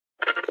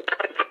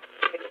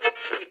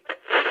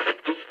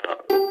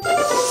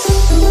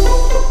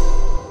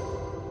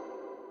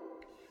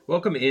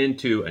Welcome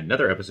into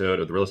another episode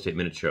of the Real Estate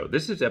Minute Show.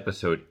 This is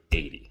episode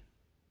 80.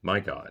 My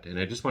God. And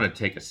I just want to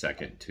take a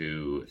second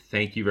to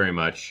thank you very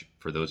much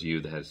for those of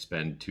you that have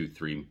spent 2,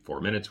 3, 4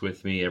 minutes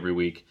with me every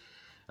week.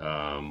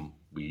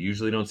 We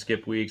usually don't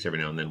skip weeks. Every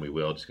now and then we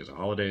will just because of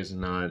holidays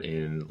and not.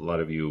 And a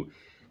lot of you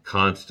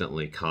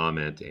constantly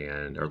comment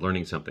and are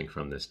learning something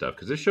from this stuff.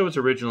 Because this show was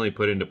originally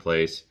put into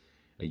place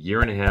a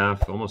year and a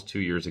half, almost 2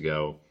 years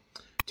ago,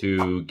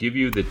 to give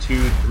you the 2,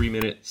 3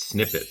 minute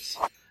snippets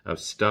of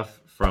stuff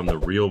from the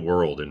real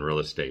world in real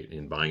estate,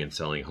 in buying and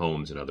selling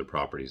homes and other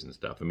properties and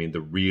stuff. I mean,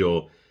 the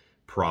real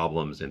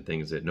problems and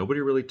things that nobody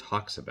really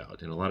talks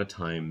about. And a lot of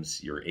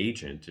times your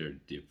agent, or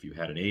if you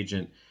had an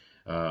agent,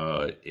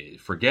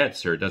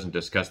 forgets or doesn't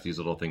discuss these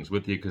little things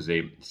with you because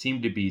they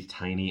seem to be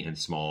tiny and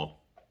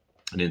small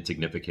and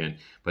insignificant,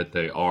 but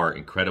they are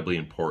incredibly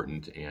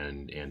important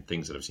and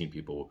things that I've seen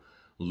people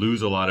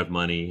lose a lot of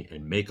money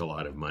and make a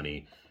lot of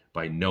money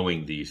by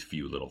knowing these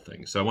few little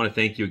things. So I want to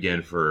thank you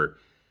again for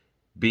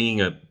being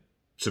a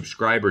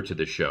subscriber to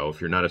the show. If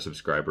you're not a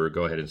subscriber,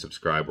 go ahead and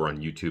subscribe. We're on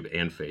YouTube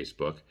and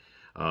Facebook.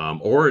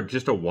 Or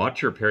just a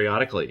watcher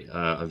periodically,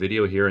 a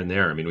video here and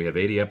there. I mean, we have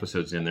 80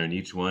 episodes in there, and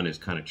each one is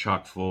kind of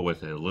chock full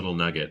with a little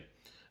nugget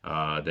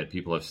that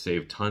people have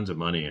saved tons of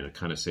money and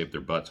kind of saved their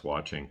butts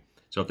watching.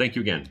 So thank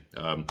you again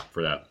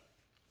for that.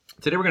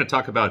 Today we're going to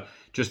talk about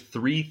just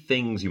 3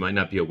 things you might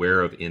not be aware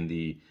of in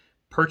the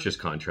purchase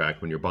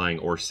contract when you're buying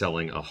or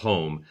selling a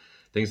home.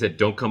 Things that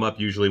don't come up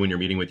usually when you're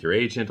meeting with your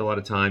agent a lot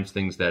of times,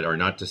 things that are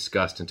not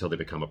discussed until they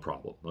become a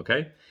problem,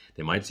 okay?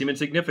 They might seem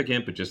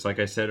insignificant, but just like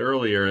I said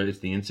earlier, it's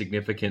the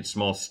insignificant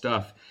small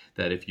stuff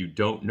that if you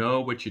don't know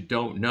what you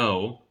don't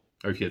know,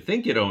 or if you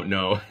think you don't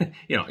know,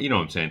 you know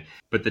what I'm saying.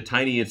 But the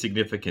tiny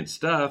insignificant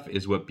stuff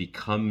is what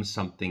becomes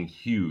something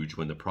huge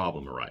when the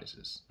problem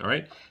arises, all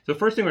right? So the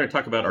first thing we're going to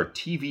talk about are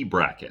TV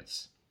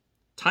brackets.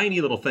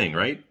 Tiny little thing,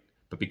 right?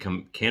 But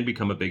can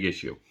become a big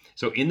issue.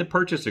 So in the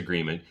purchase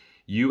agreement,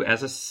 you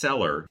as a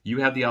seller,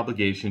 you have the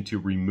obligation to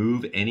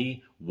remove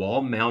any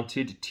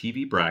wall-mounted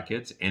TV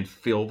brackets and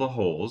fill the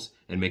holes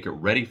and make it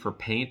ready for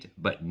paint,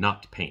 but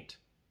not paint.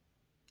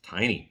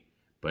 Tiny,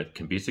 but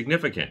can be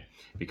significant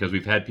because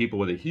we've had people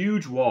with a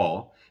huge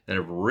wall that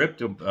have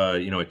ripped a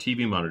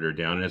TV monitor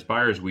down. And as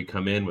buyers, we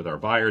come in with our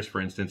buyers, for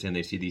instance, and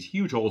they see these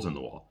huge holes in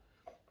the wall.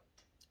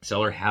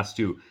 Seller has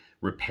to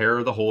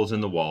repair the holes in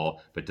the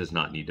wall, but does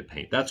not need to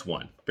paint. That's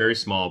one. Very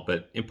small,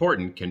 but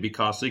important. Can be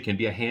costly. Can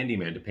be a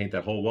handyman to paint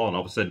that whole wall. And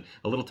all of a sudden,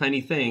 a little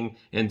tiny thing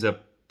ends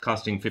up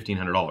costing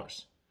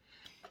 $1,500.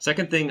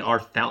 Second thing are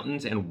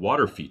fountains and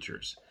water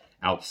features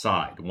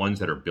outside. Ones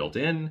that are built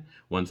in,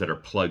 ones that are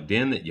plugged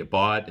in that you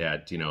bought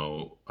at,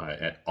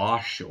 at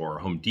Osh or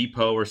Home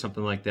Depot or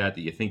something like that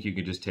you think you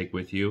can just take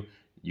with you.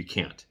 You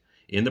can't.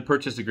 In the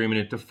purchase agreement,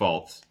 it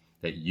defaults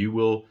that you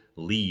will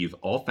leave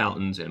all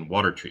fountains and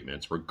water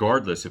treatments,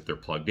 regardless if they're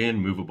plugged in,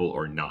 movable,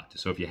 or not.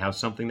 So if you have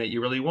something that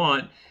you really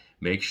want,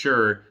 make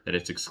sure that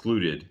it's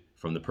excluded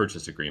from the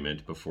purchase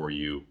agreement before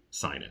you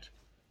sign it.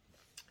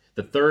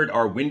 The third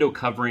are window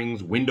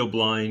coverings, window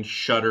blinds,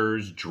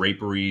 shutters,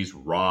 draperies,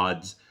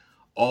 rods.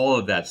 All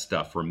of that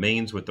stuff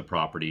remains with the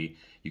property.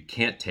 You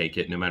can't take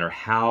it no matter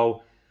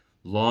how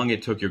long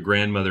it took your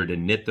grandmother to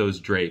knit those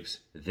drapes.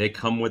 They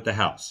come with the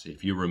house.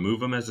 If you remove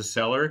them as a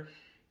seller,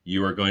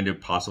 you are going to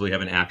possibly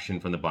have an action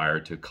from the buyer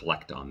to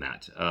collect on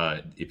that.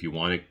 If you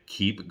want to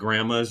keep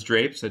grandma's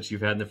drapes that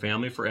you've had in the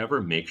family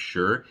forever, make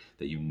sure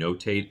that you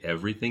notate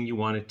everything you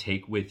want to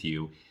take with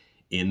you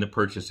in the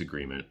purchase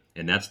agreement.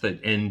 And that's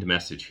the end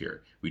message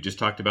here. We just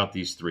talked about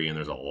these 3, and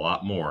there's a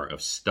lot more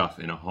of stuff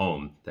in a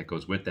home that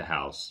goes with the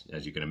house,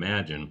 as you can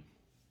imagine.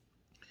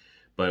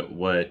 But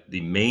what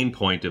the main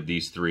point of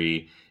these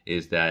 3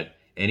 is that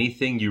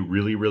anything you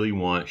really, really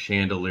want,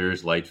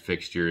 chandeliers, light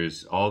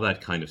fixtures, all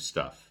that kind of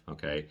stuff,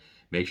 okay?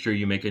 Make sure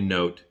you make a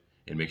note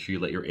and make sure you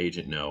let your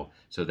agent know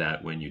so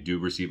that when you do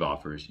receive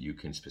offers, you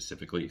can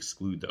specifically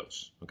exclude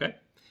those, okay?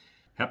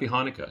 Happy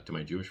Hanukkah to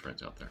my Jewish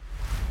friends out there.